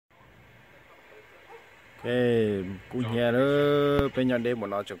cái cú nhẹ đó bên nhà đêm một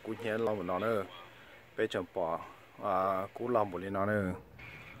nó chẳng cú nhẹ lo một nó nữa bên chẳng bỏ cú lòng một lên nó nữa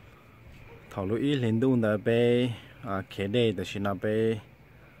thầu lối ít lên đun đó bên khé đây đó xin nó bên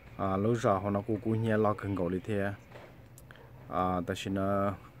lối rõ họ nó cú nhẹ lo cần gọi đi thế đó xin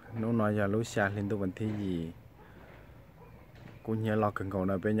nó nói giờ lối xa lên đun vấn thế gì cú nhẹ lo cần gọi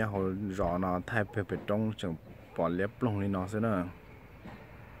nó bên nhà họ rõ nó thay về trong chẳng bỏ lép lông lên nó xí nữa.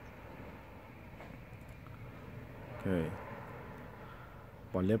 Okay.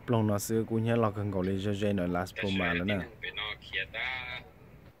 Bỏ lép lông nó xưa cũng nhớ lo cần gọi lên cho dây nó last pro mà nữa nè.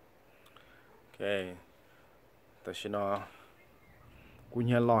 Ok. Tại sao nó cũng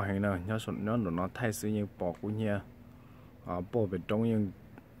nhớ lo hàng nè, nhớ sụn nó thay xưa nhưng bỏ cũng nhớ bỏ bên trong nhưng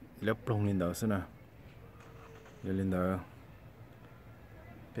lép lông lên đó xưa nè. Giờ lên đó.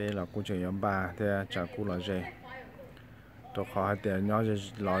 Đây là cũng chỉ ba thế chả cũng là dây. Tôi khó thì nhớ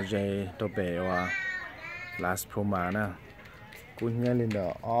lo dây tôi bể và last pro mà nè. Cũng nhớ lên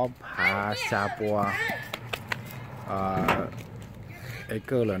đó ốp hạ xa bùa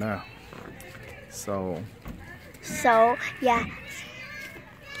acre rồi nè. So yeah.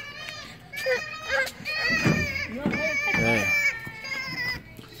 Okay.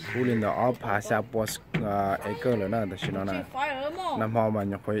 Cũng lên đó ốp hạ xa bùa acre rồi nè. Đó xin nó nè. Năm họ mà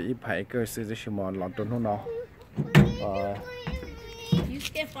nhập khối ít hạ acre xưa chứ xin mà lọt trốn không nó.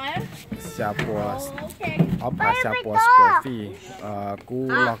 Xa bùa ốp hạ xa bùa square feet cú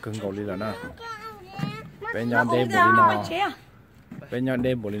lo cưng cầu đi rồi nè. Bên nhau đêm bộ đi nó. Bên nhau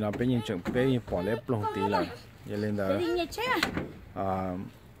đêm bộ đi nó bên những trường bên những bỏ lép lông tí là giờ lên đó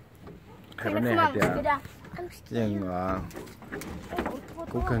cái vấn đề hay tiệt nhưng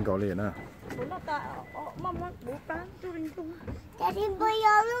cú cưng cầu liền nè. Daddy, bây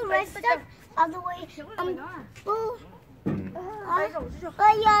giờ luôn rest all the way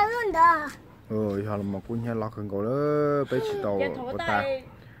bây giờ luôn đó. Họ là một cú nhà lo cưng cầu đó bé chỉ tàu của ta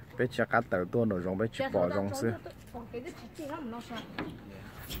bé chỉ cá tờ tuôn rồi rong bé chỉ bỏ rong xứ.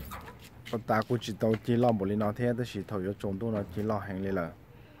 Còn ta cũng chỉ tàu chỉ lo một lần nào thế, tôi chỉ thầu cho trồng tôi là chỉ lo hàng lên là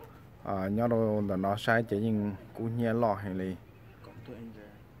nhớ đâu là nó sai chỉ nhưng cũng nhớ lo hàng lên.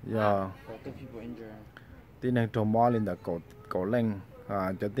 Giờ tin này trồng bò lên là cổ lên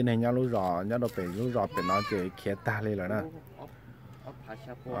cho tin này nhớ lúa giò nhớ đâu phải lúa giò phải nó chỉ khé ta lên rồi nè.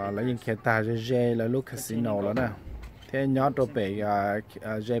 Lấy những khé ta dê là lúc casino rồi nè. Thế nhớ đâu phải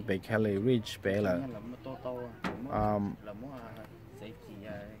dê phải Kelly Ridge phải là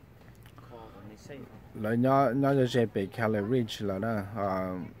lấy nhớ dê phải Kelly Ridge là nè.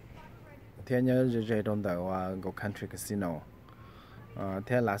 Thế nhớ dê trong tàu go country casino.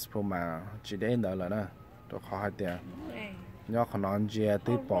 Thế last pro mà chỉ đến đó là nè. Tôi khó hay tiền. Nhớ khả năng dê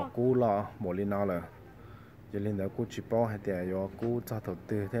tới bỏ cú lo một lần nào là giờ lên đó cú chỉ bỏ hay tiền rồi cú cho đầu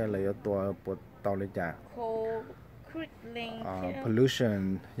tư thế là doตัวbộ tàu lên trả.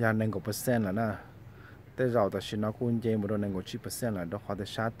 Pollution ya nên có percent là nè. Thế rồi ta xin nó cũng dễ một đôi nên có 10% là đó họ để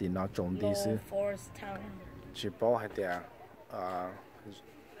sát thì nó trồng đi xứ. Chỉ bỏ hay tiền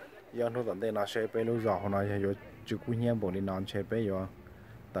do nó tận đây nó sẽ bé lúc rồi họ nói rồi chú cũng nhớ bộ đi non sẽ bé rồi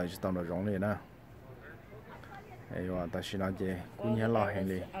tại chỉ tao nó rong lên nè. Rồi ta xin nó dễ cũng nhớ lo hàng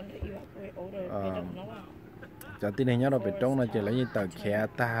đi. Giờ tin này nhớ đâu bên trong nó chỉ lấy như tờ khe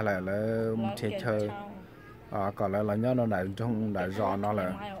ta là chơi còn lại là nhớ nó đại trong đại giò nó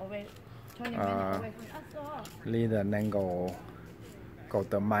là leader nên cầu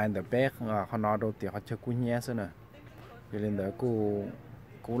tờ mai tờ bé họ nói đâu thì họ chơi cú nhé xí nè thì lên đó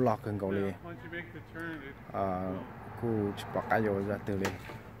cú lọt cần cầu liền cú bỏ cái vô ra từ liền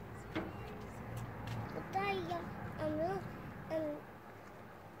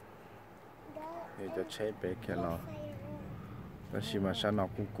thì cho chế bé kia lọ đó chỉ mà sao nó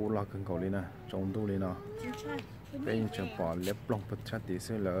cú lọt cần cầu liền nè trồng tu liền nè bên trong bỏ lép lông bật sát tí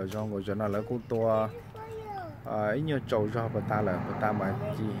xíu là do ngồi cho nó là cú to ít nhiều trầu do bà ta mà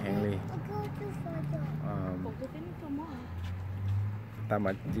chỉ hẹn li ta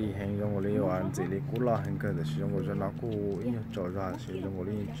mà chỉ hẹn trong ngồi li hoàn chỉ li cú lo hẹn cơ để sử dụng ngồi cho nó cú ít nhiều trầu do sử dụng ngồi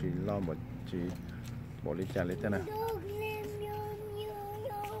li chỉ lo một chỉ bỏ li trả li thế này.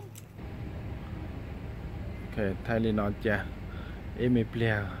 Ok thay li nó cha em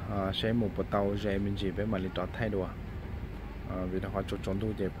plea sẽ một bộ tàu dễ mình chỉ với mà li trọ thay đùa vì nó họ trộn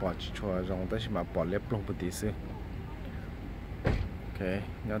thu để bỏ cho rong tới mà bỏ lép lông một tí xíu. Ok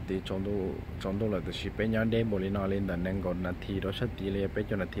nhớ tí trộn thu là từ khi bé nhớ đêm bộ li nó lên đàn nên còn là thì đó sát tí lên bé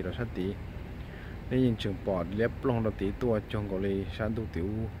cho là thì đó sát tí nên những trường bỏ lép lông đó tí tua trong gọi li sáng tu tiểu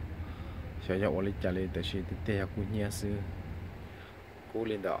sẽ cho li trả li từ khi tê cũng nhớ xíu cú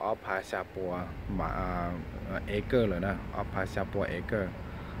lên đó ốp hạ xa bùa mà acre rồi nè ốp hạ xa bùa acre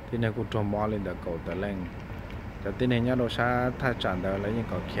thì này cũng trồng mỏ lên được cầu tờ lên cho tin này nhá đồ sa thay chọn được lấy những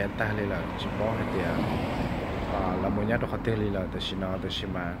cái kén ta lên là chỉ bỏ hết tiền là một nhát đồ khó tiền lên là từ xin nó từ xin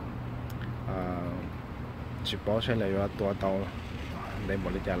mà chỉ bỏ sẽ là tua tàu đây một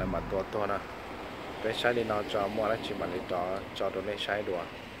lý do là mà tua nè bé sai đi nó cho mua là chỉ mà lấy cho đồ này sai đùa